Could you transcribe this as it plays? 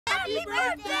Happy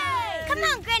birthday! Come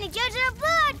on, Granny Jojo, blow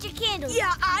out your candles.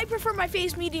 Yeah, I prefer my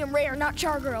face medium rare, not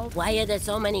char-grilled. Why are there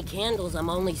so many candles? I'm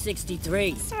only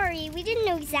 63. Sorry, we didn't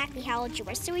know exactly how old you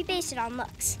were, so we based it on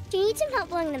looks. Do you need some help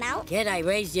blowing them out? Kid, I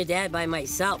raised your dad by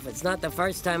myself. It's not the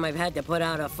first time I've had to put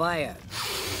out a fire.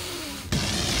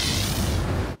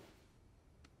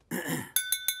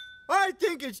 I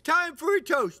think it's time for a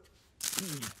toast.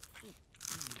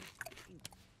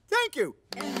 Thank you.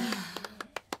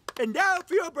 And now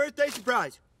for your birthday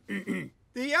surprise.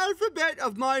 The alphabet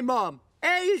of my mom.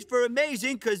 A is for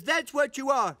amazing, because that's what you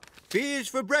are. B is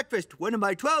for breakfast, one of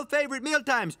my 12 favorite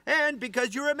mealtimes. And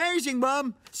because you're amazing,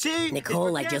 Mom. C.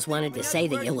 Nicole, I just wanted to say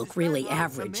that you look really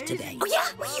average today. Oh, yeah?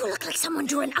 Well, you look like someone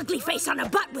drew an ugly face on a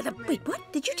butt with a... Wait, what?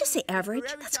 Did you just say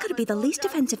average? That's gotta be the least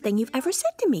offensive thing you've ever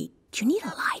said to me. Do you need a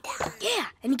lie down? Yeah,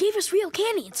 and he gave us real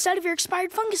candy instead of your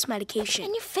expired fungus medication.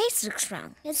 And your face looks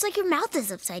wrong. It's like your mouth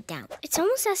is upside down. It's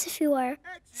almost as if you were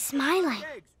smiling.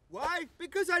 Why?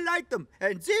 Because I like them.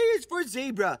 And Z is for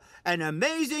zebra, an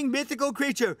amazing mythical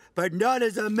creature, but not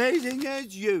as amazing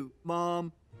as you,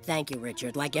 Mom. Thank you,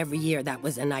 Richard. Like every year, that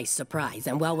was a nice surprise.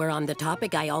 And while we're on the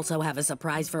topic, I also have a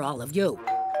surprise for all of you.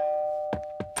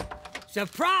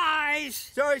 Surprise!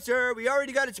 Sorry, sir. We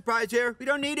already got a surprise here. We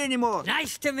don't need any more.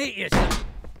 Nice to meet you, sir.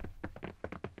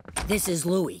 This is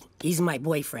Louie. He's my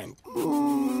boyfriend.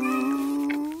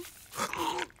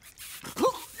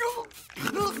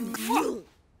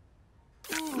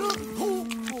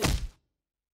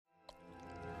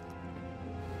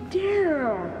 Dear,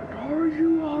 are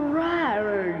you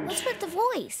alright? What's with the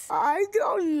voice? I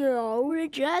don't know.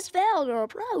 It just felt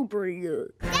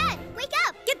appropriate. Dad, wake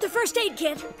up! Get the first aid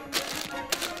kit.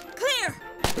 Clear.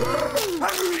 That's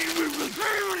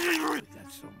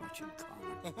so much in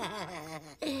common. Can't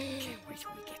wait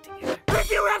till we get together. If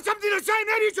you have something to say,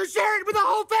 maybe you should share it with the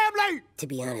whole family! To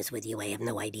be honest with you, I have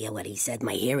no idea what he said.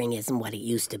 My hearing isn't what it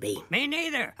used to be. Me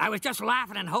neither. I was just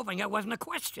laughing and hoping it wasn't a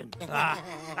question.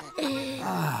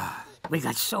 We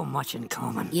got so much in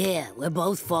common. Yeah, we're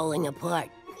both falling apart.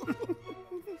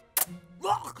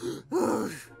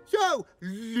 So,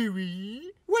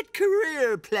 Louis, what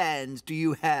career plans do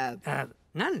you have?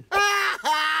 None.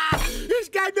 He's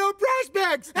got no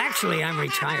prospects! Actually, I'm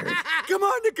retired. Come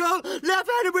on, Nicole, laugh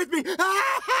at it with me.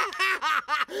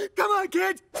 Come on,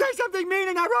 kids, say something mean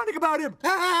and ironic about him.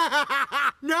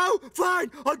 No?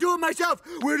 Fine, I'll do it myself.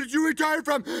 Where did you retire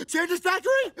from? Santa's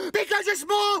factory? Because you're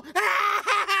small.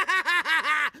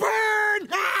 Burn!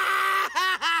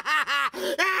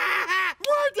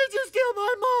 Why did you steal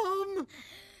my mom?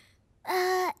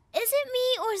 Is it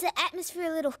me or is the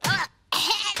atmosphere a little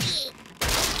heavy?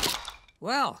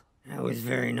 Well, that was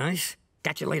very nice.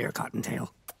 Catch you later,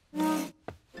 Cottontail. Get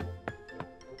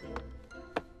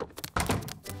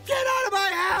out of my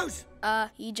house!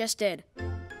 He just did.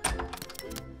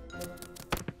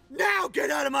 Now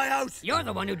get out of my house! You're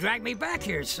the one who dragged me back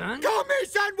here, son. Call me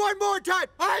son one more time!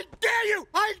 I dare you!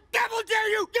 I double dare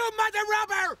you! You mother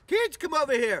rubber! Kids, come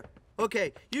over here.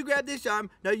 Okay, you grab this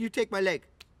arm, now you take my leg.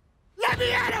 Let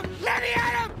me at him! Let me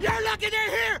at him! You're lucky they're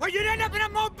here, or you'd end up in a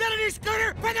mobility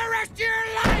scooter for the rest of your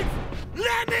life!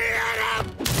 Let me at him!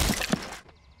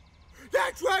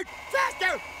 That's right!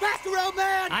 Faster! Faster, old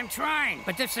man! I'm trying,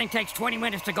 but this thing takes 20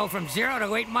 minutes to go from 0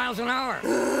 to 8 miles an hour.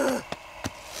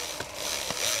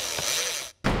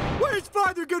 What is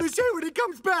Father gonna say when he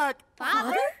comes back?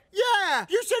 Father? Yeah!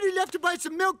 You said he left to buy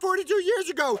some milk 42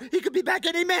 years ago. He could be back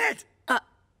any minute.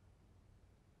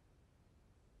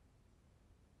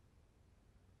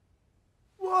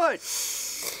 What?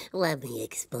 Let me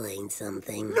explain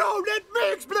something. No, let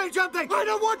me explain something! I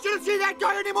don't want you to see that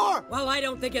guy anymore! Well, I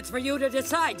don't think it's for you to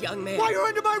decide, young man. While you're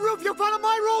under my roof, you follow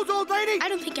my rules, old lady! I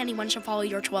don't think anyone should follow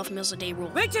your 12 meals a day rule.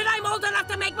 Richard, I'm old enough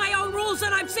to make my own rules,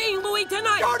 and I'm seeing Louis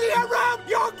tonight. Go to your room!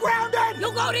 You're grounded!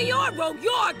 You go to your room.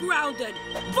 You're grounded.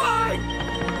 Fine!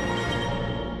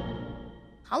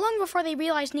 How long before they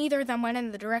realized neither of them went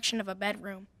in the direction of a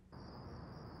bedroom?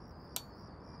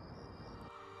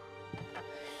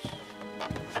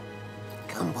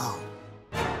 Gumball.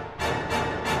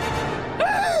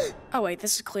 Oh wait,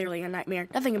 this is clearly a nightmare.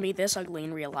 Nothing can be this ugly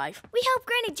in real life. We helped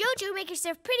Granny Jojo make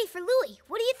herself pretty for Louie.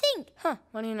 What do you think? Huh,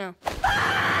 what do you know?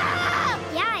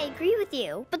 Yeah, I agree with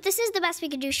you. But this is the best we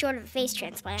could do short of a face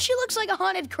transplant. She looks like a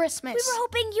haunted Christmas. We were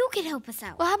hoping you could help us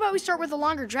out. Well, how about we start with a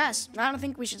longer dress? I don't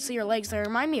think we should see her legs. They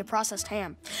remind me of processed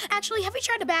ham. Actually, have we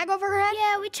tried a bag over her head?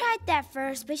 Yeah, we tried that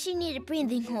first, but she needed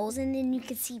breathing holes, and then you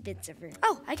could see bits of her.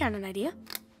 Oh, I got an idea.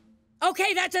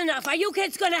 Okay, that's enough. Are you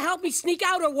kids gonna help me sneak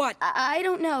out or what? I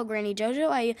don't know, Granny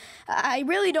Jojo. I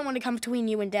really don't want to come between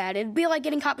you and Dad. It'd be like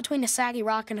getting caught between a saggy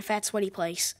rock and a fat, sweaty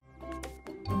place.